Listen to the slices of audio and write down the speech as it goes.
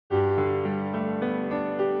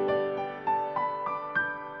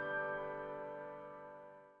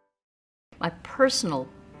My personal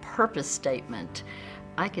purpose statement,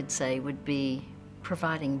 I could say, would be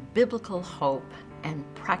providing biblical hope and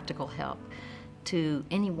practical help to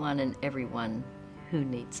anyone and everyone who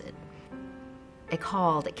needs it. A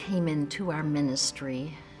call that came into our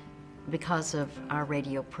ministry because of our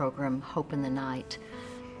radio program, Hope in the Night.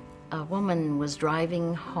 A woman was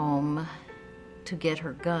driving home to get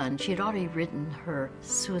her gun. She had already written her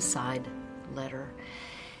suicide letter,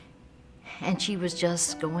 and she was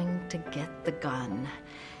just going to get the gun.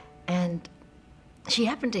 And she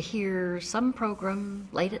happened to hear some program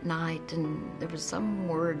late at night, and there was some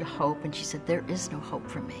word, hope, and she said, "There is no hope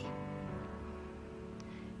for me."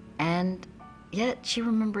 And yet she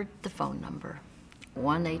remembered the phone number,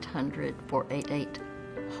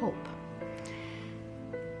 1-800-488-HOPE.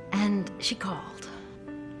 And she called.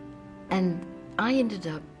 And I ended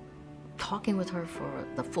up talking with her for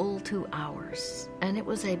the full 2 hours. And it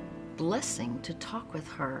was a blessing to talk with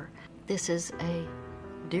her. This is a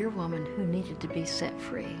dear woman who needed to be set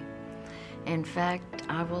free. In fact,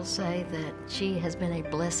 I will say that she has been a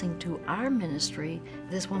blessing to our ministry.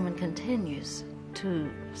 This woman continues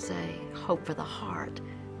to say, "Hope for the heart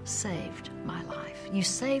saved my life. You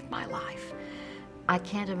saved my life." I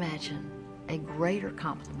can't imagine a greater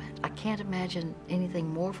compliment. I can't imagine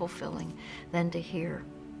anything more fulfilling than to hear,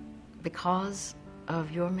 "Because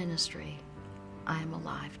of your ministry, I am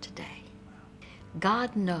alive today."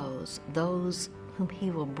 God knows those whom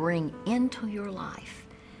He will bring into your life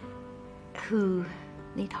who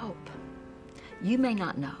need hope. You may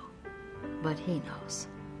not know, but He knows.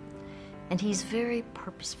 And He's very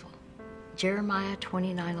purposeful. Jeremiah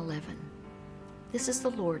 29:11. This is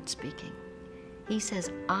the Lord speaking. He says,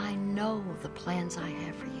 "I know the plans I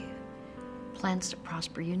have for you, plans to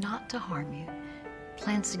prosper you, not to harm you,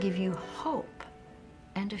 plans to give you hope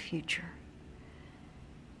and a future."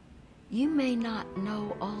 You may not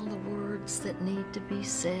know all the words that need to be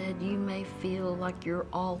said. You may feel like you're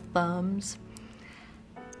all thumbs,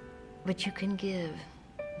 but you can give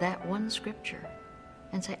that one scripture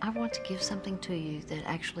and say, "I want to give something to you that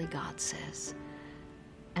actually God says,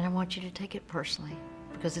 and I want you to take it personally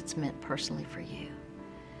because it's meant personally for you."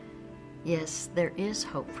 Yes, there is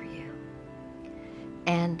hope for you.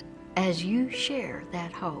 And as you share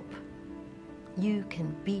that hope, you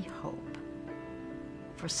can be hope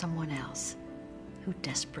for someone else who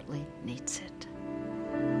desperately needs it.